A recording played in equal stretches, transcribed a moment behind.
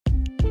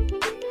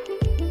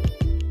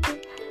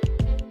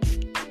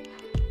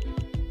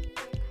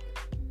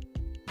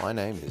My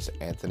name is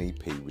Anthony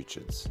P.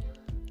 Richards.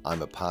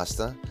 I'm a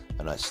pastor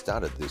and I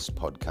started this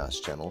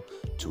podcast channel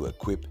to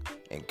equip,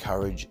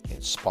 encourage,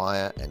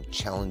 inspire, and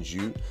challenge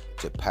you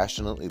to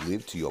passionately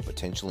live to your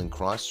potential in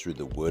Christ through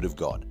the Word of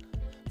God.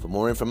 For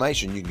more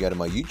information, you can go to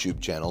my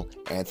YouTube channel,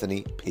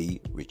 Anthony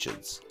P.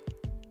 Richards.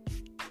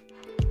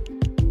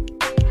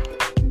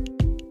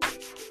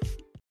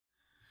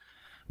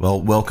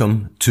 Well,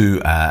 welcome to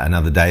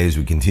another day as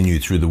we continue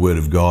through the Word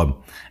of God.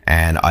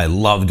 And I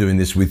love doing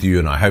this with you,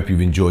 and I hope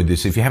you've enjoyed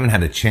this. If you haven't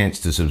had a chance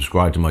to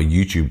subscribe to my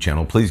YouTube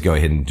channel, please go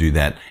ahead and do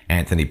that.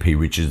 Anthony P.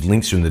 Richards.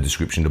 Links are in the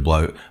description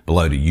below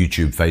to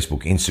YouTube,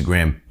 Facebook,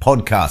 Instagram,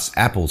 podcasts,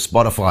 Apple,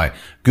 Spotify,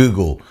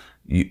 Google,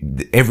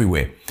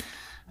 everywhere.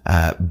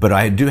 But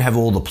I do have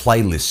all the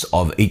playlists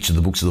of each of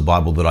the books of the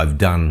Bible that I've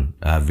done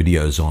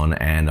videos on,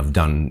 and I've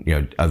done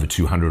over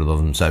 200 of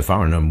them so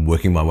far, and I'm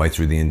working my way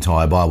through the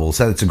entire Bible.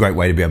 So it's a great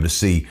way to be able to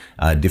see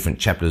different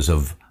chapters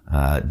of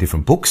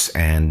different books,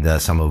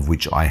 and some of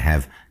which I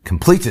have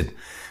completed.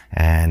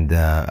 And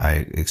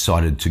I'm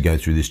excited to go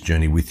through this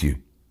journey with you.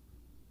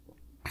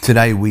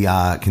 Today we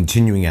are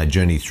continuing our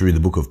journey through the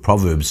book of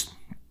Proverbs,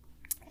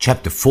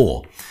 chapter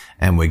 4.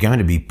 And we're going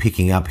to be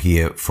picking up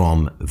here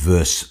from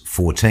verse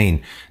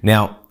 14.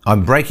 Now,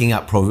 I'm breaking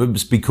up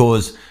Proverbs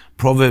because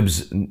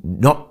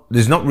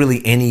there's not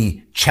really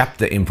any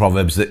chapter in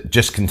Proverbs that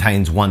just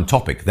contains one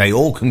topic. They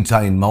all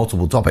contain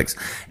multiple topics.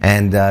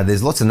 And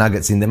there's lots of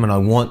nuggets in them, and I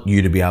want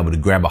you to be able to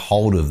grab a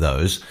hold of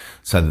those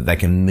so that they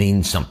can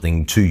mean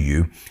something to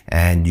you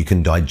and you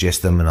can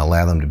digest them and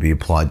allow them to be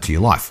applied to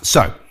your life.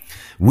 So,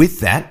 with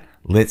that,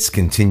 let's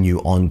continue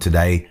on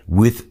today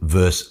with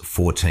verse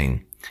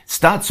 14.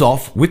 Starts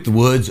off with the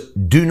words,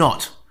 do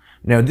not.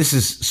 Now, this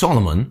is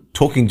Solomon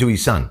talking to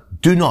his son.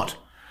 Do not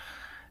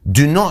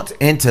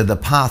enter the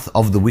path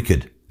of the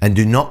wicked, and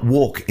do not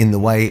walk in the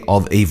way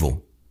of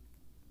evil.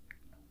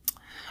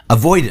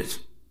 Avoid it.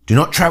 Do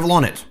not travel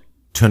on it.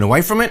 Turn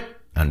away from it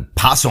and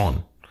pass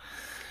on.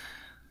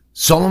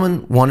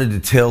 Solomon wanted to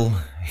tell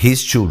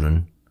his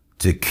children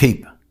to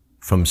keep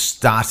from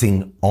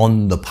starting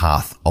on the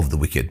path of the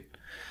wicked.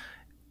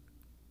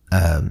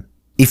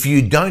 If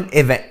you don't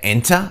ever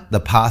enter the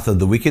path of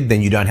the wicked,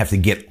 then you don't have to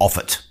get off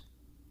it.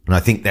 And I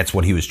think that's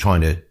what he was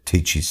trying to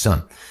teach his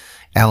son.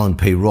 Alan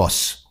P.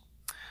 Ross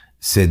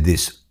said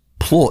this: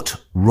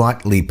 Plaut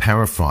rightly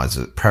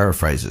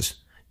paraphrases,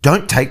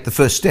 don't take the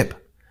first step,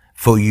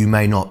 for you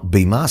may not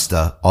be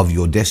master of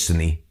your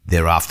destiny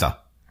thereafter.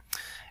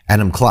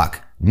 Adam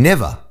Clark,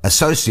 never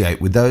associate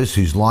with those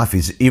whose life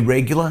is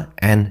irregular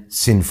and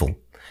sinful.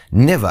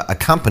 Never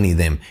accompany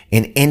them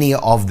in any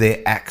of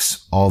their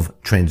acts of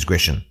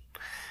transgression.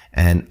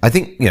 And I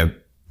think,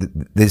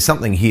 there's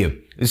something here.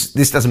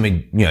 This doesn't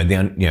mean,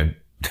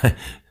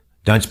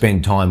 don't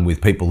spend time with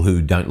people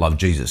who don't love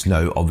Jesus.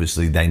 No,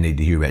 obviously they need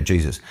to hear about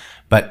Jesus.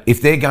 But if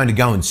they're going to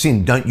go and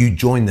sin, don't you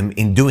join them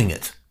in doing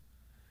it.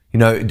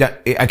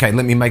 Okay,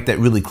 let me make that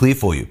really clear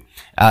for you.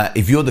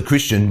 If you're the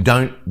Christian,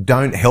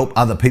 don't help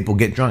other people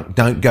get drunk.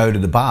 Don't go to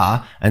the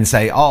bar and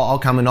say, I'll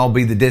come and I'll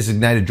be the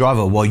designated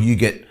driver while you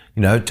get,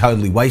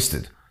 totally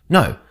wasted.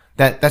 No.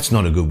 That's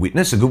not a good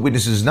witness. A good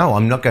witness is, no,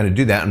 I'm not going to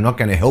do that. I'm not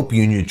going to help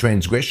you in your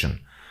transgression.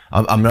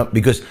 I'm not,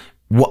 because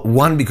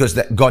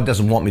that God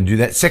doesn't want me to do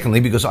that. Secondly,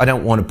 because I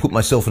don't want to put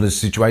myself in a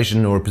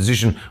situation or a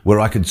position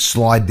where I could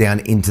slide down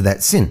into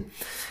that sin.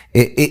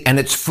 And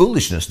it's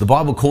foolishness. The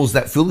Bible calls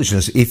that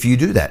foolishness if you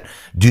do that.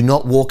 Do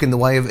not walk in the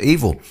way of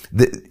evil.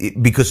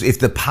 Because if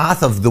the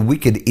path of the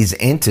wicked is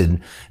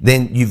entered,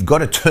 then you've got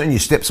to turn your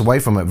steps away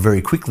from it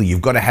very quickly.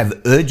 You've got to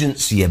have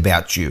urgency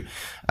about you.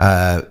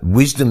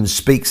 Wisdom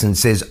speaks and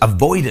says,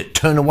 avoid it,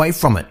 turn away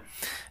from it.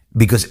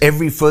 Because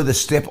every further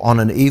step on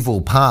an evil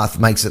path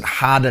makes it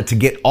harder to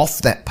get off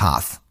that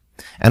path.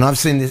 And I've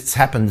seen this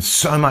happen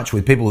so much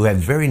with people who have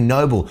very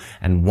noble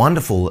and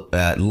wonderful,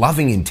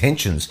 loving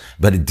intentions,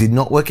 but it did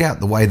not work out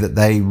the way that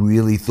they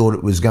really thought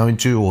it was going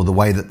to, or the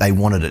way that they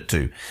wanted it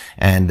to.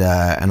 And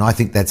I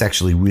think that's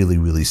actually really,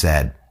 really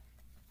sad.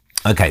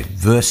 Okay,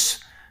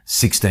 verse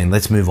 16,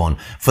 let's move on.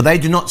 For they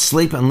do not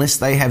sleep unless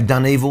they have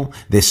done evil.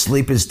 Their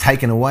sleep is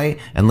taken away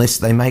unless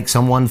they make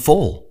someone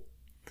fall.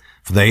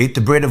 For they eat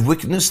the bread of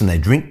wickedness and they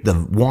drink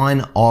the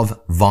wine of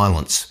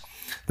violence.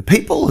 The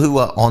people who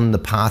are on the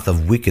path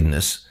of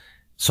wickedness,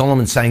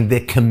 Solomon's saying they're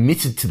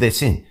committed to their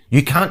sin.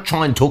 You can't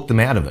try and talk them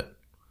out of it.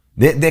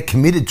 They're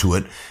committed to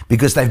it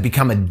because they've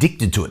become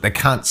addicted to it. They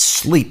can't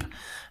sleep,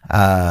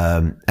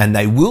 and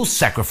they will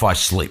sacrifice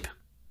sleep.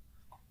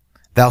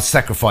 They'll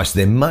sacrifice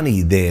their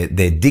money, their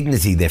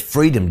dignity, their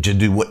freedom to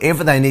do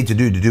whatever they need to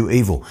do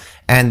evil.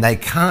 And they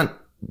can't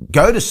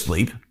go to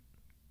sleep.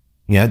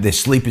 Their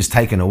sleep is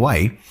taken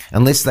away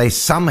unless they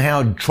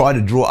somehow try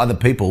to draw other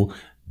people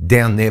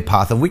down their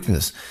path of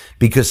wickedness,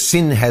 because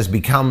sin has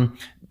become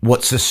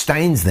what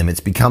sustains them.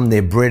 It's become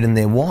their bread and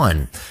their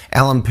wine.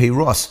 Alan P.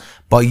 Ross,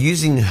 by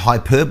using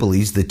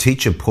hyperboles, the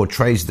teacher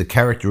portrays the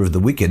character of the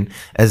wicked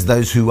as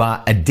those who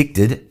are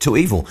addicted to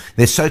evil.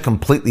 They're so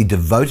completely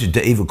devoted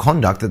to evil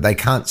conduct that they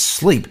can't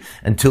sleep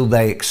until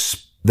they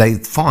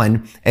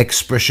find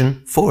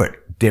expression for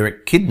it.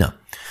 Derek Kidner.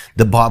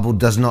 The Bible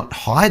does not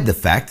hide the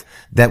fact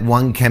that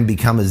one can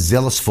become as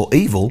zealous for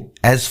evil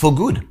as for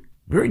good.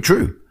 Very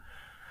true.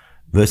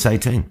 Verse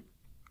 18.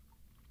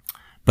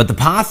 But the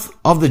path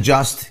of the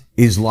just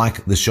is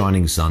like the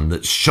shining sun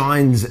that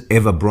shines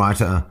ever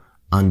brighter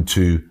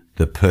unto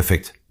the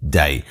perfect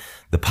day.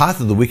 The path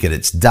of the wicked,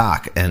 it's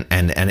dark, and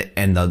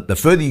the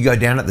further you go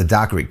down it, the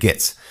darker it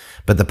gets.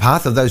 But the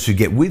path of those who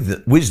get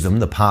wisdom,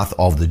 the path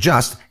of the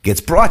just,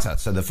 gets brighter.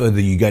 So the further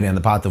you go down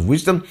the path of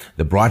wisdom,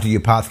 the brighter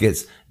your path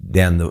gets.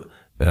 Down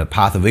the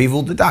path of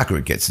evil, the darker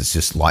it gets. It's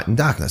just light and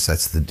darkness.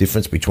 That's the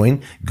difference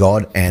between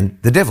God and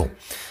the devil.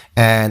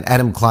 And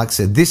Adam Clark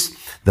said this: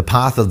 the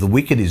path of the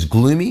wicked is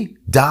gloomy,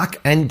 dark,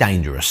 and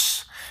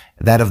dangerous.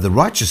 That of the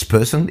righteous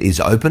person is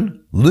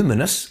open,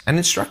 luminous, and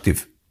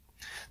instructive.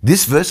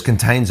 This verse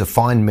contains a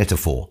fine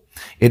metaphor.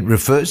 It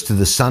refers to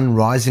the sun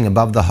rising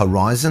above the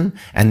horizon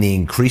and the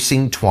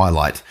increasing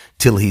twilight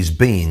till his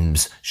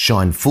beams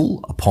shine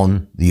full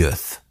upon the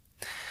earth.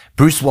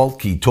 Bruce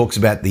Waltke talks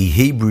about the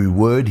Hebrew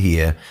word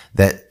here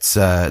that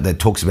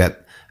talks about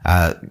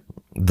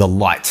the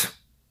light.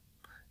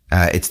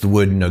 It's the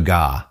word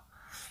nogar,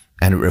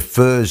 and it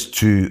refers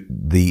to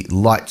the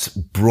light's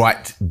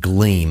bright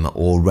gleam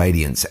or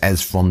radiance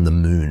as from the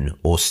moon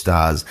or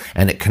stars,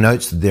 and it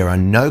connotes that there are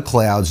no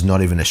clouds,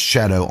 not even a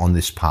shadow on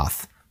this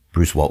path.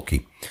 Bruce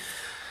Waltke.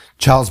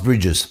 Charles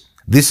Bridges: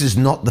 this is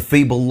not the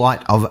feeble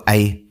light of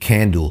a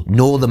candle,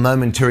 nor the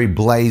momentary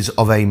blaze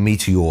of a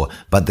meteor,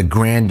 but the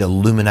grand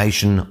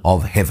illumination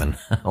of heaven.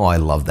 Oh, I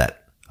love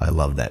that. I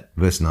love that.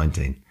 Verse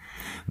 19.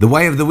 The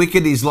way of the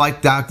wicked is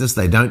like darkness.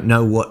 They don't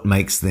know what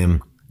makes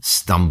them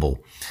stumble.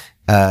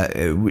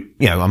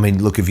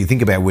 Look, if you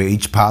think about where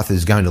each path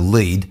is going to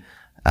lead,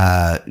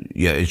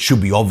 it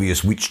should be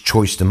obvious which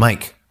choice to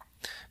make.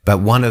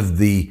 But one of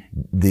the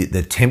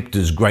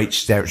tempter's great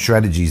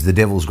strategies, the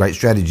devil's great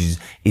strategies,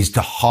 is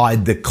to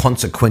hide the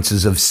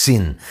consequences of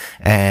sin.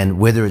 And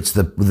whether it's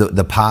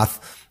the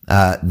path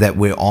that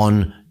we're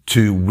on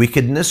to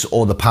wickedness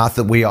or the path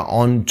that we are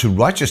on to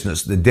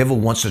righteousness, the devil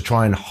wants to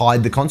try and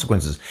hide the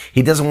consequences.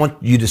 He doesn't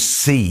want you to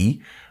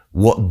see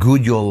what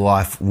good your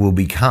life will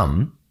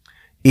become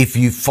if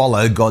you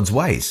follow God's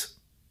ways.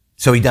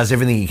 So he does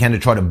everything he can to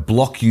try to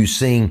block you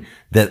seeing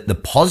the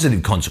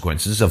positive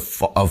consequences of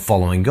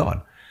following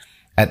God.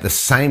 At the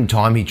same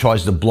time, he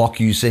tries to block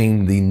you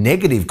seeing the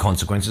negative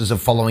consequences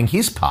of following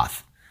his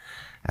path.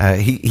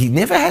 He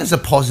never has a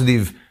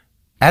positive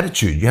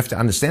attitude. You have to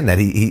understand that.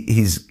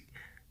 His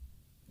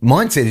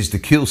mindset is to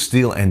kill,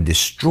 steal, and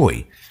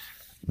destroy.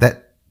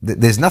 That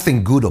there's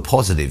nothing good or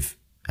positive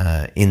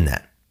in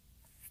that.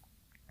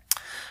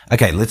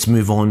 Okay, let's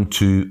move on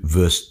to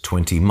verse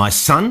 20. My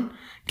son,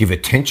 give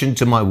attention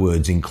to my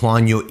words.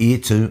 Incline your ear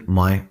to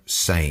my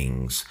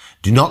sayings.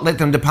 Do not let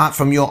them depart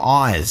from your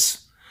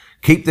eyes.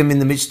 Keep them in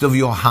the midst of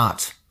your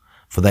heart,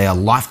 for they are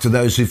life to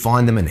those who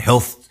find them and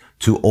health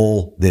to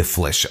all their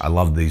flesh. I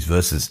love these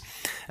verses.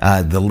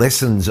 The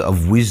lessons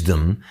of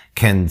wisdom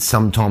can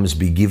sometimes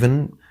be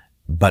given,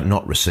 but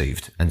not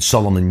received. And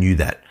Solomon knew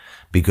that.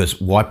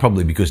 Why?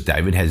 Probably because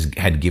David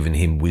had given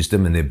him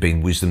wisdom, and there'd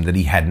been wisdom that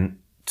he hadn't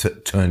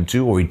turned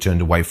to or he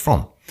turned away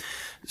from.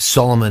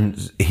 Solomon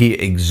here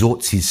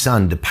exhorts his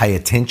son to pay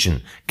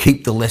attention.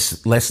 Keep the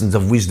lessons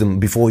of wisdom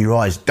before your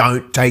eyes.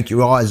 Don't take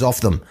your eyes off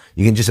them.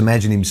 You can just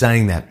imagine him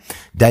saying that.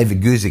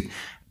 David Guzik,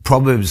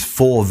 Proverbs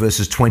 4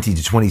 verses 20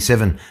 to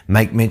 27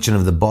 make mention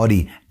of the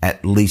body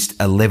at least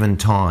 11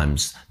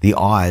 times. The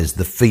eyes,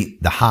 the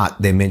feet, the heart,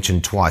 they're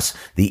mentioned twice.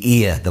 The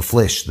ear, the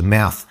flesh, the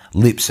mouth,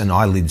 lips, and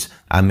eyelids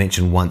are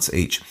mentioned once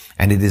each.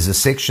 And it is a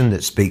section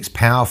that speaks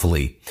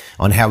powerfully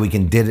on how we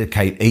can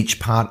dedicate each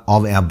part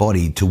of our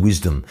body to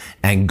wisdom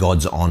and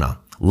God's honor.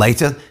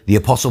 Later, the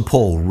Apostle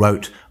Paul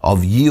wrote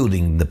of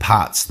yielding the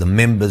parts, the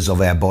members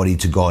of our body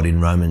to God in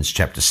Romans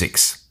chapter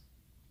 6.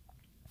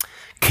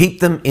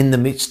 Keep them in the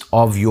midst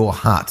of your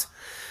heart.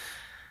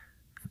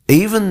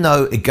 Even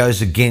though it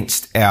goes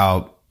against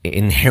our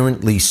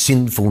inherently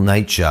sinful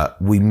nature,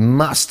 we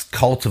must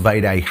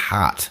cultivate a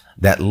heart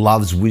that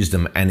loves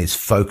wisdom and is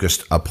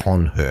focused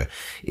upon her.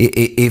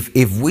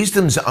 If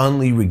wisdom's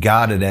only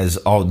regarded as,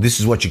 oh, this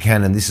is what you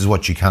can and this is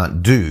what you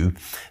can't do,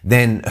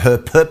 then her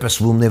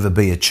purpose will never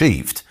be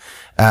achieved.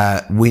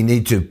 We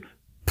need to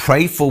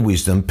pray for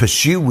wisdom,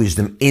 pursue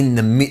wisdom in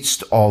the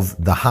midst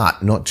of the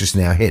heart, not just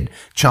in our head.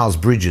 Charles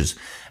Bridges,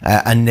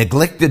 a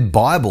neglected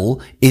Bible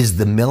is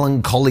the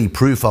melancholy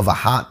proof of a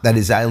heart that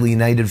is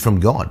alienated from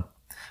God.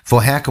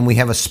 For how can we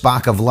have a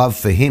spark of love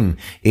for him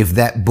if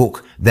that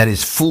book that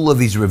is full of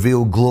his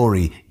revealed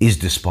glory is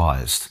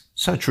despised?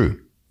 So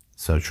true.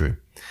 So true.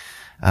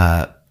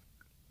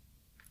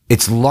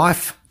 It's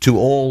life to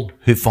all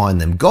who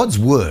find them. God's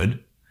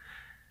word,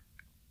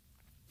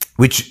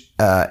 which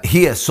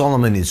here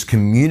Solomon is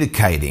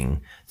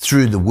communicating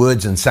through the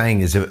words and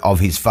sayings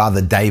of his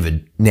father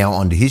David, now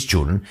onto his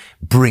children,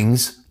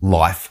 brings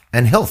life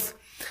and health.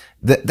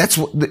 That's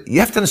what you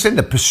have to understand.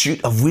 The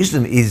pursuit of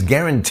wisdom is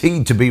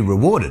guaranteed to be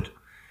rewarded,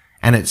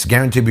 and it's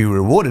guaranteed to be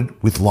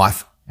rewarded with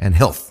life and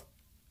health.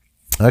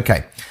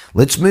 Okay,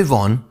 let's move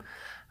on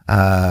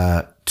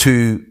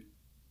to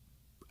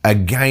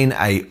again,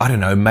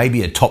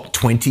 maybe a top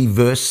 20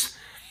 verse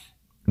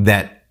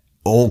that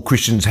all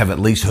Christians have at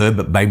least heard,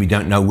 but maybe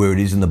don't know where it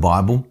is in the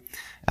Bible.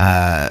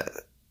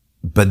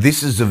 But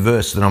this is a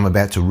verse that I'm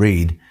about to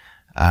read,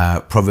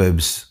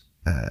 Proverbs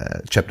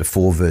chapter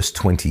 4, verse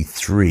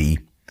 23.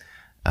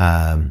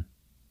 And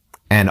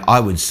I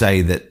would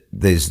say that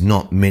there's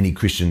not many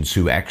Christians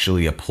who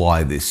actually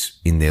apply this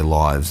in their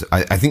lives.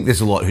 I think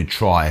there's a lot who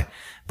try,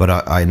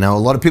 but I know a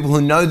lot of people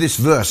who know this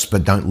verse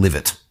but don't live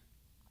it.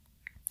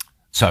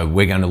 So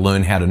we're going to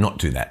learn how to not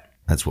do that.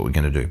 That's what we're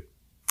going to do.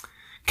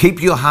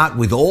 Keep your heart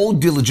with all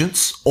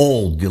diligence,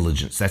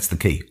 that's the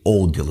key,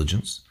 all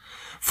diligence,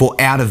 for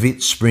out of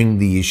it spring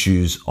the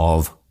issues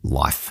of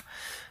life.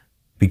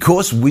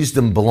 Because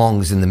wisdom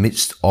belongs in the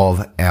midst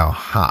of our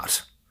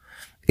heart,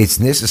 it's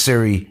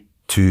necessary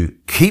to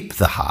keep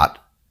the heart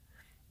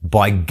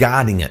by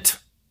guarding it,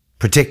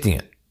 protecting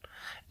it.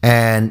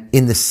 And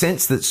in the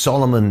sense that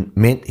Solomon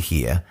meant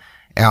here,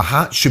 our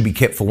heart should be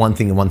kept for one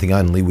thing and one thing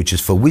only, which is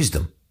for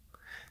wisdom.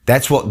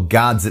 That's what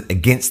guards it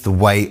against the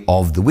way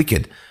of the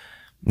wicked.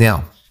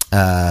 Now,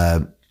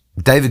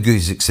 David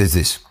Guzik says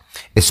this,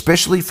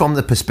 especially from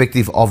the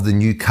perspective of the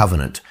new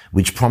covenant,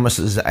 which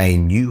promises a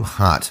new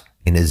heart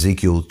in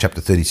Ezekiel chapter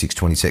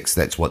 36:26.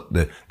 That's what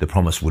the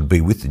promise would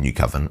be with the new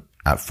covenant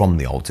from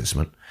the Old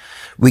Testament.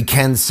 We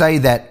can say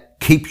that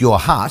keep your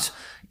heart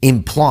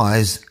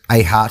implies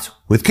a heart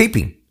worth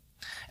keeping,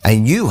 a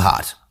new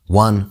heart,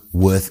 one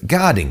worth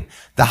guarding.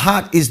 The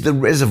heart is the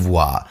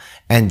reservoir,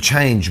 and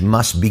change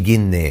must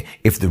begin there.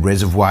 If the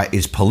reservoir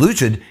is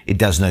polluted, it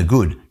does no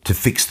good to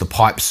fix the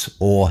pipes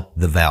or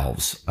the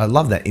valves. I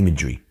love that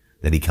imagery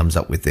that he comes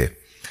up with there.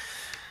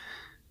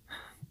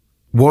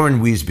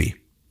 Warren Wiersbe,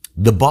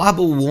 the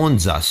Bible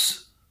warns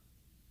us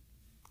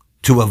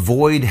to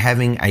avoid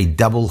having a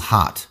double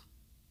heart,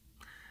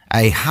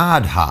 a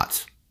hard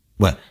heart.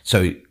 Well,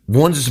 so he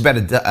warns us about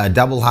a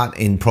double heart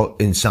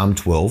in Psalm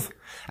 12,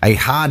 a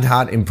hard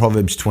heart in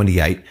Proverbs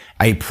 28,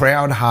 a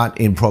proud heart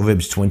in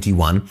Proverbs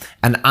 21,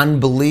 an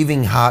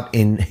unbelieving heart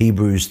in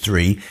Hebrews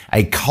 3,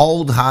 a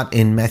cold heart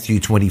in Matthew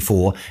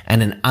 24,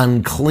 and an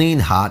unclean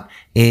heart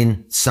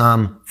in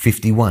Psalm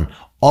 51.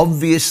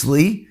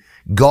 Obviously,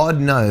 God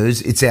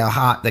knows it's our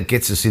heart that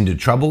gets us into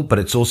trouble, but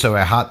it's also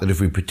our heart that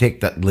if we protect,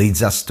 that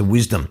leads us to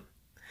wisdom.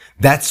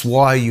 That's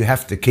why you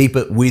have to keep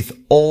it with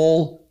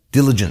all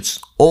diligence.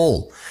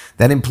 All.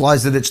 That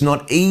implies that it's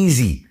not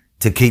easy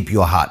to keep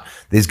your heart.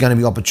 There's going to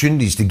be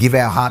opportunities to give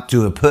our heart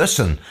to a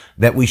person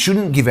that we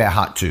shouldn't give our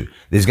heart to.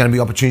 There's going to be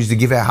opportunities to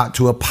give our heart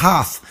to a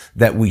path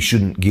that we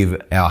shouldn't give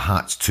our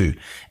hearts to.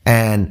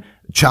 And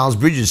Charles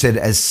Bridges said,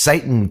 as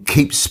Satan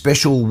keeps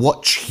special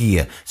watch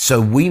here, so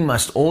we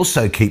must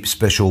also keep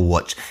special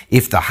watch.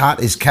 If the heart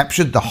is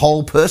captured, the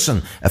whole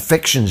person,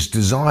 affections,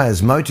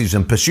 desires, motives,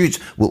 and pursuits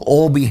will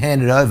all be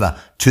handed over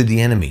to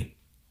the enemy.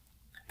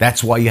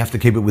 That's why you have to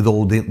keep it with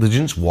all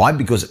diligence. Why?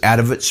 Because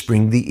out of it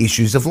spring the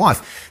issues of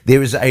life.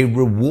 There is a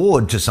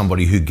reward to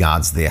somebody who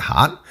guards their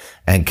heart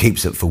and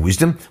keeps it for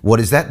wisdom. What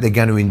is that? They're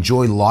going to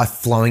enjoy life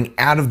flowing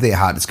out of their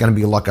heart. It's going to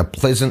be like a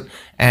pleasant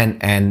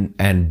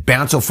and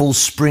bountiful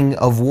spring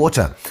of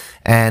water.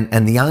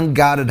 And the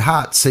unguarded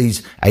heart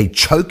sees a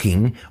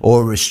choking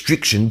or a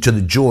restriction to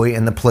the joy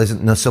and the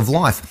pleasantness of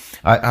life.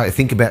 I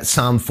think about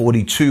Psalm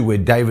 42, where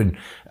David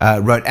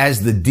wrote,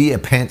 as the deer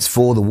pants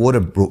for the water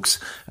brooks,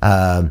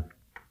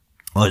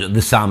 or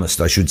the psalmist,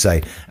 I should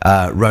say,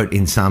 wrote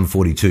in Psalm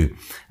 42,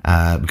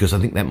 because I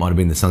think that might have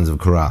been the sons of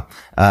Korah.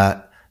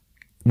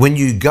 When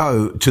you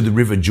go to the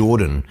River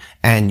Jordan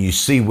and you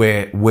see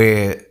where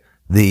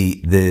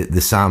the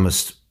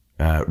psalmist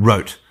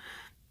wrote,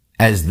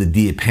 as the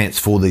deer pants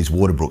for these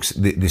water brooks,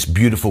 this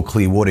beautiful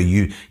clear water,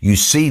 you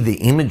see the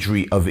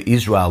imagery of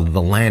Israel,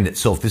 the land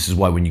itself. This is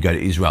why when you go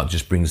to Israel, it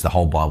just brings the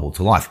whole Bible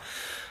to life.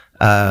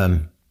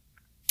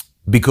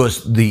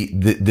 Because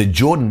the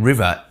Jordan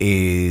River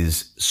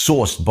is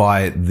sourced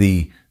by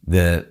the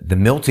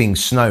melting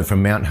snow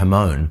from Mount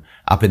Hermon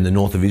up in the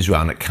north of Israel,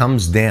 and it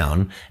comes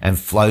down and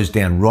flows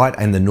down right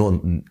in the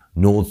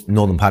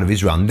northern part of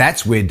Israel. And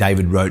that's where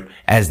David wrote,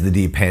 as the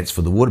deer pants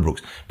for the water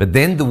brooks. But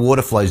then the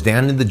water flows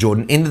down into the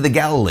Jordan, into the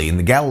Galilee. And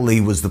the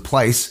Galilee was the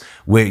place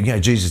where,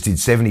 Jesus did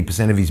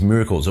 70% of his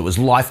miracles. It was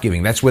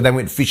life-giving. That's where they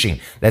went fishing.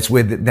 That's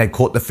where they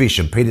caught the fish.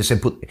 And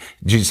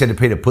Jesus said to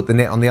Peter, put the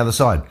net on the other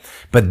side.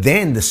 But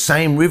then the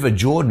same river,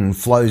 Jordan,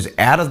 flows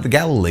out of the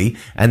Galilee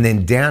and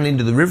then down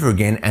into the river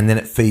again, and then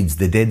it feeds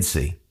the Dead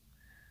Sea.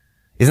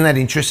 Isn't that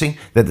interesting?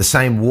 That the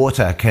same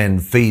water can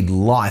feed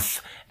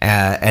life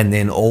and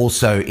then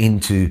also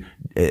into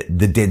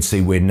the Dead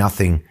Sea where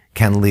nothing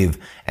can live.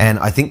 And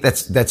I think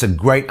that's a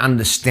great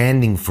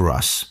understanding for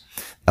us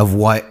of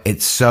why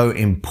it's so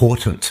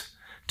important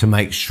to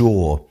make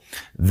sure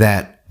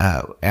that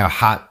our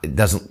heart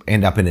doesn't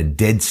end up in a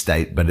dead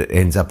state, but it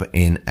ends up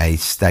in a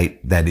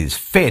state that is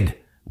fed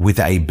with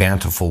a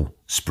bountiful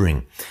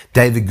spring.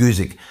 David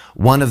Guzik,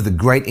 one of the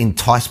great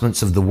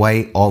enticements of the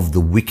way of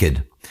the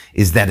wicked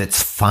is that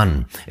it's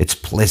fun, it's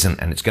pleasant,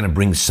 and it's going to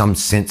bring some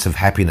sense of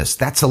happiness.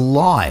 That's a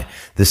lie.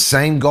 The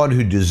same God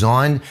who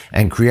designed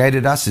and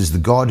created us is the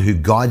God who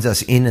guides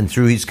us in and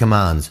through his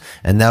commands.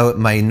 And though it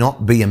may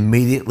not be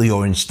immediately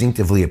or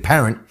instinctively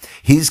apparent,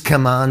 his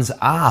commands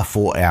are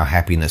for our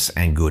happiness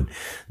and good.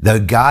 Though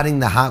guarding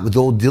the heart with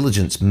all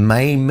diligence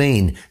may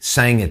mean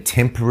saying a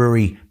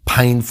temporary,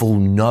 painful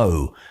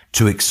no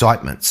to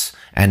excitements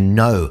and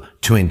no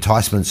to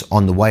enticements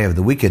on the way of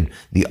the wicked,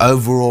 the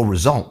overall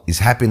result is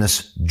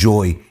happiness,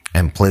 joy,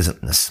 and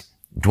pleasantness.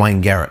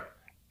 Dwayne Garrett.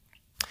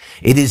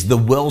 It is the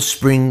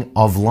wellspring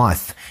of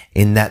life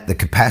in that the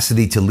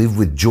capacity to live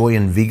with joy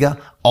and vigor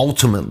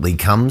ultimately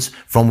comes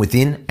from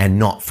within and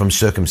not from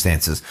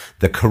circumstances.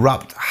 The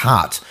corrupt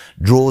heart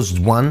draws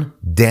one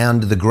down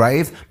to the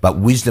grave, but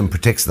wisdom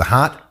protects the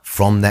heart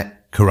from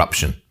that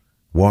corruption.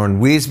 Warren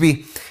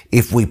Wiersbe,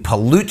 if we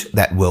pollute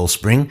that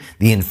wellspring,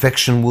 the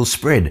infection will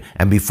spread,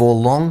 and before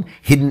long,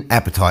 hidden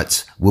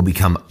appetites will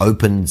become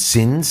open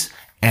sins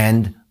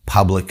and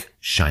public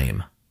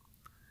shame.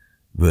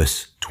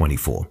 Verse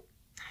 24.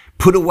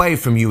 Put away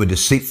from you a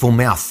deceitful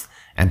mouth,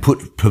 and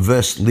put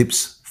perverse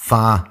lips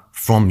far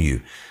from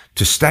you.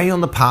 To stay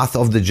on the path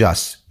of the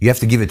just, you have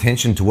to give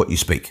attention to what you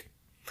speak,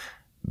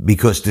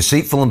 because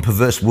deceitful and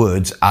perverse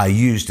words are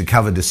used to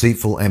cover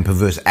deceitful and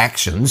perverse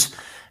actions,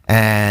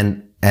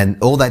 and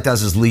all that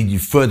does is lead you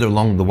further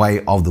along the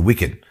way of the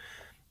wicked.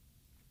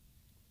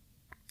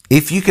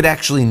 If you could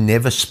actually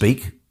never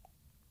speak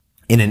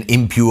in an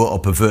impure or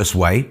perverse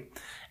way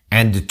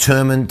and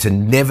determine to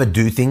never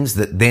do things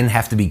that then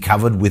have to be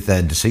covered with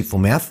a deceitful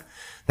mouth,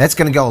 that's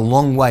going to go a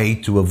long way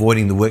to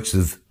avoiding the works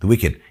of the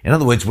wicked. In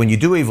other words, when you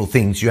do evil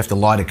things, you have to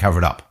lie to cover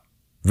it up.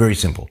 Very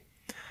simple.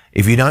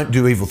 If you don't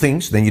do evil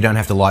things, then you don't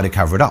have to lie to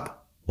cover it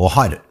up or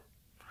hide it.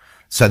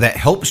 So that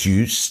helps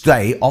you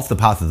stay off the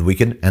path of the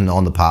wicked and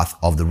on the path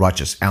of the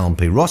righteous. Alan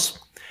P. Ross.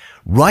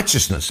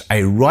 Righteousness,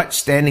 a right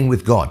standing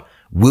with God,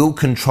 will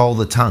control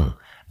the tongue,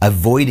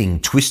 avoiding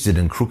twisted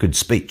and crooked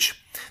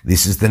speech.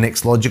 This is the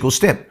next logical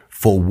step,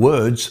 for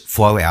words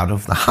flow out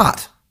of the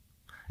heart.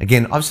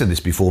 Again, I've said this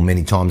before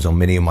many times on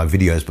many of my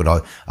videos,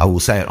 but I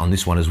will say it on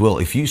this one as well.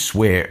 If you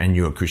swear and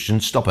you're a Christian,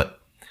 stop it.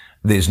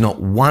 There's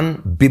not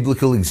one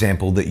biblical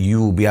example that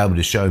you will be able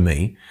to show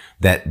me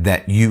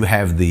that you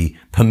have the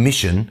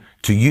permission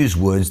to use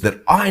words that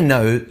I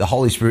know the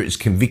Holy Spirit is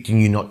convicting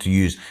you not to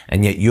use,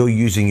 and yet you're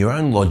using your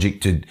own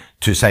logic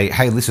to say,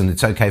 hey, listen,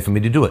 it's okay for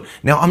me to do it.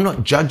 Now, I'm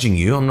not judging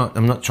you. I'm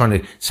not trying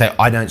to say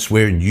I don't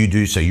swear and you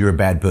do, so you're a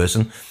bad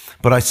person.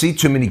 But I see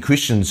too many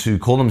Christians who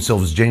call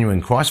themselves genuine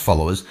Christ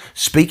followers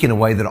speak in a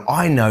way that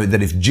I know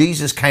that if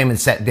Jesus came and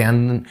sat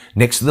down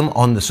next to them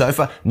on the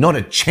sofa, not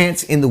a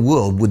chance in the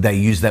world would they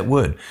use that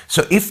word.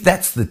 So if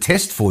that's the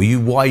test for you,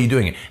 why are you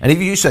doing it? And if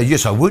you say,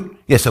 yes, I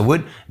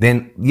would,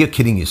 then you're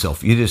kidding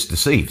yourself. You're just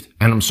deceived.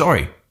 And I'm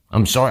sorry.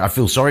 I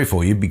feel sorry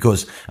for you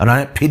because, and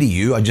I don't pity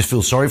you. I just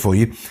feel sorry for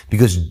you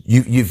because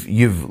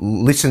you've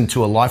listened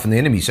to a lie from the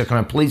enemy. So can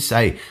I please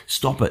say,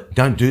 stop it.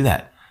 Don't do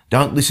that.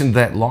 Don't listen to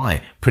that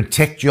lie.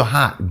 Protect your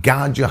heart.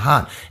 Guard your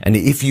heart. And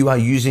if you are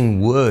using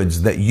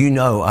words that you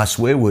know are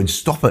swear words,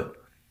 stop it.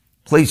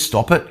 Please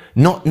stop it.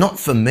 Not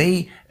for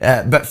me,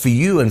 but for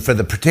you and for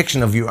the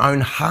protection of your own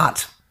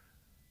heart.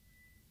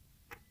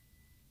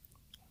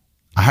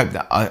 I hope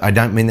that I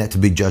don't mean that to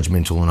be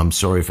judgmental, and I'm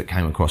sorry if it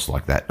came across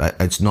like that.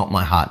 It's not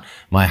my heart.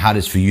 My heart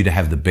is for you to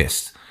have the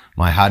best.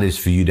 My heart is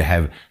for you to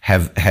have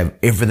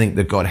everything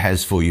that God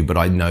has for you. But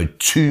I know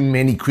too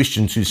many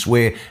Christians who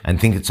swear and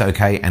think it's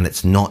okay, and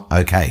it's not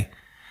okay.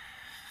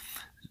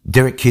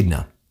 Derek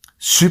Kidner.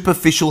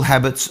 Superficial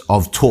habits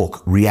of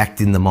talk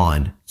react in the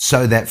mind,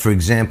 so that, for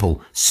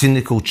example,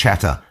 cynical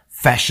chatter,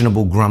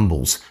 fashionable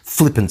grumbles,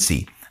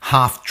 flippancy,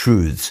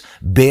 half-truths,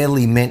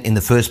 barely meant in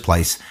the first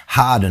place,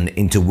 harden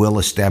into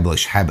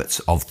well-established habits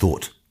of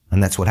thought.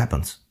 And that's what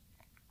happens.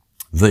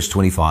 Verse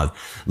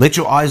 25, let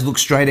your eyes look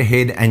straight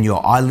ahead and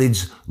your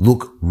eyelids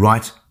look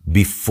right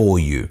before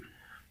you.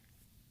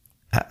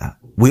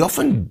 We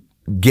often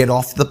get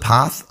off the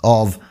path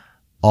of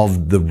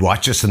the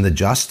righteous and the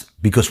just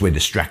because we're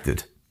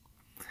distracted.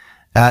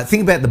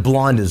 Think about the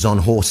blinders on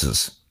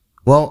horses.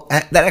 Well,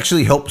 that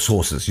actually helps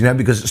horses,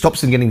 because it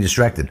stops them getting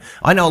distracted.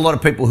 I know a lot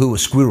of people who are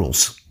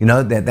squirrels,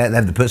 that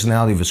have the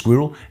personality of a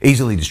squirrel,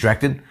 easily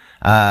distracted.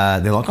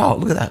 They're like, oh,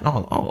 look at that.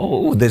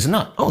 Oh, there's a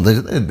nut. Oh,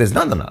 there's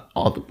another nut.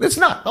 Oh, there's a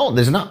nut. Oh,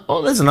 there's a nut.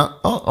 Oh, there's a nut.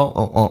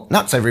 Oh,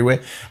 nuts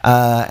everywhere.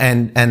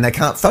 And they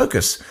can't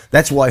focus.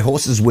 That's why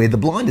horses wear the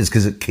blinders,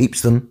 because it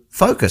keeps them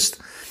focused.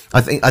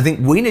 I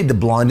think we need the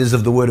blinders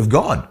of the Word of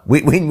God. We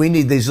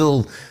need these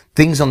little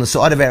things on the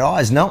side of our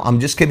eyes. No, I'm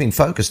just keeping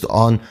focused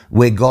on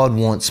where God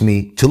wants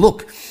me to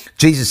look.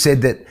 Jesus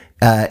said that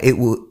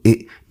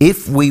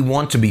if we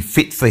want to be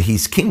fit for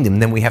his kingdom,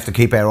 then we have to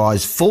keep our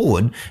eyes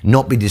forward,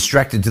 not be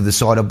distracted to the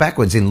side or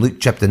backwards. In Luke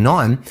chapter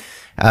 9,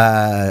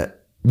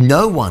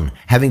 no one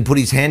having put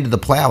his hand to the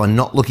plow and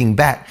not looking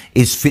back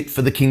is fit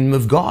for the kingdom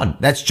of God.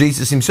 That's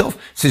Jesus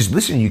himself. Says,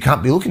 listen, you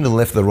can't be looking to the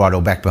left, the right,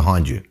 or back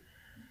behind you.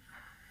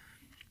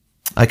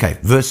 Okay,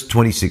 verse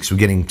 26. We're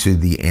getting to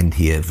the end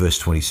here. Verse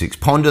 26.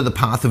 Ponder the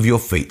path of your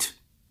feet.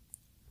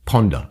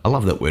 ponder. I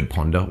love that word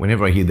ponder.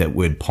 Whenever I hear that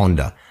word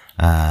ponder,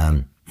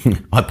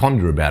 I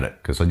ponder about it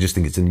because I just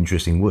think it's an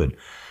interesting word.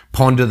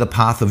 Ponder the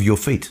path of your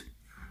feet.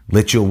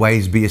 Let your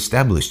ways be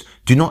established.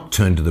 Do not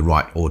turn to the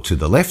right or to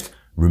the left.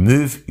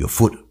 Remove your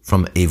foot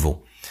from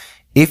evil.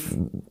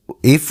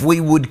 If we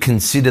would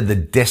consider the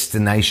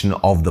destination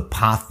of the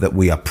path that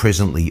we are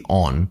presently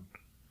on,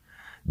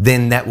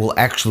 then that will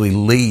actually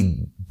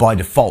lead by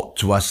default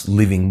to us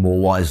living more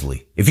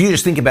wisely. If you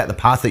just think about the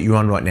path that you're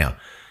on right now,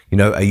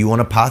 are you on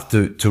a path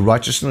to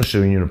righteousness,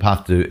 or are you on a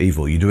path to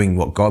evil? You're doing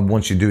what God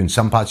wants you to do in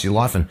some parts of your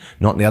life and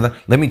not in the other.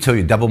 Let me tell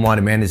you,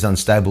 double-minded man is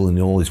unstable in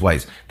all his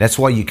ways. That's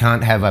why you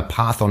can't have a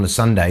path on a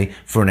Sunday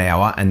for an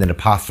hour and then a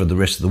path for the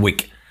rest of the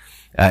week.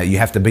 You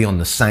have to be on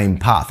the same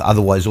path.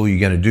 Otherwise, all you're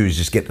going to do is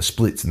just get the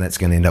splits, and that's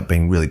going to end up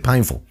being really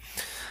painful.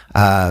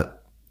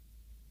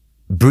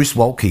 Bruce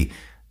Waltke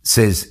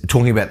says,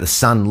 talking about the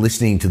son,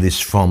 listening to this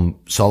from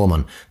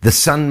Solomon, the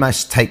son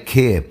must take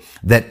care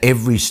that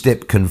every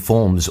step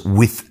conforms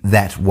with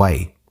that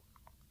way.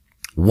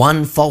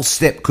 One false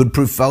step could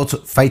prove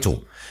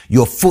fatal.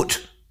 Your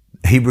foot,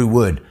 Hebrew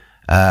word,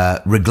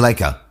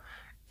 regleka,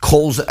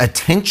 calls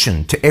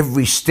attention to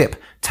every step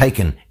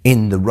taken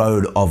in the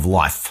road of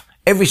life.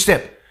 Every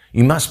step.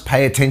 You must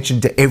pay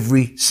attention to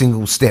every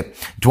single step.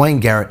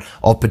 Dwayne Garrett,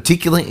 of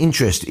particular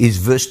interest is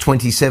verse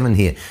 27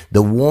 here.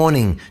 The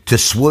warning to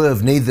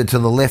swerve neither to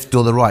the left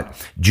or the right.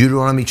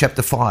 Deuteronomy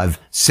chapter 5,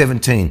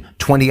 17,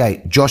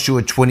 28,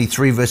 Joshua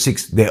 23 verse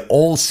 6. They're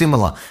all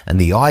similar.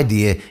 And the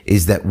idea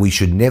is that we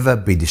should never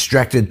be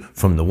distracted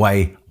from the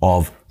way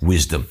of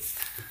wisdom.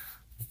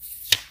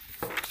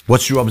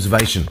 What's your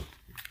observation?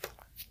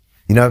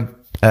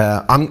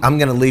 I'm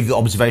going to leave the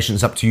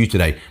observations up to you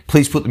today.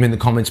 Please put them in the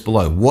comments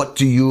below. What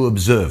do you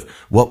observe?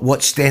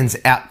 What stands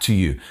out to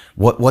you?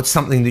 What's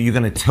something that you're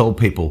going to tell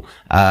people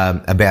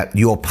about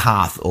your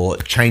path, or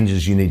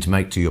changes you need to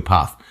make to your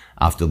path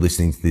after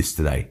listening to this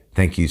today?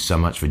 Thank you so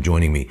much for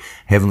joining me.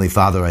 Heavenly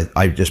Father,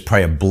 I just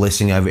pray a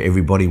blessing over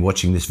everybody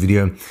watching this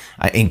video.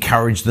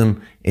 Encourage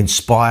them,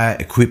 inspire,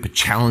 equip,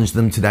 challenge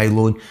them today,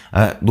 Lord.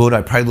 Lord,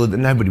 I pray, Lord, that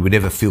nobody would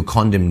ever feel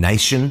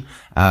condemnation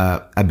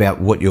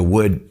about what your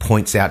word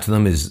points out to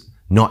them is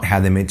not how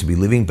they're meant to be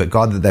living, but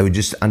God, that they would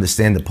just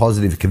understand the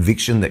positive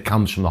conviction that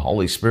comes from the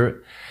Holy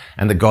Spirit,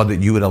 and that God,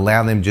 that you would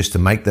allow them just to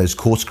make those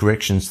course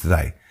corrections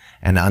today,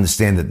 and to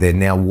understand that they're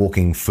now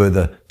walking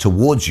further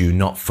towards you,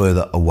 not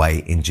further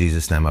away. In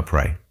Jesus' name I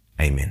pray.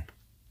 Amen.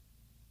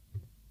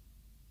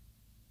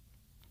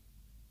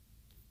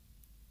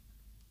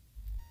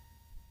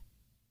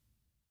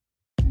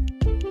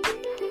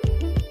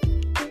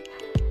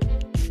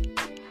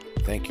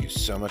 Thank you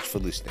so much for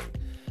listening.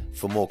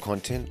 For more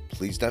content,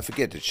 please don't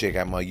forget to check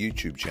out my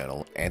YouTube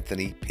channel,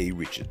 Anthony P.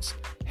 Richards.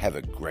 Have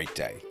a great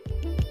day.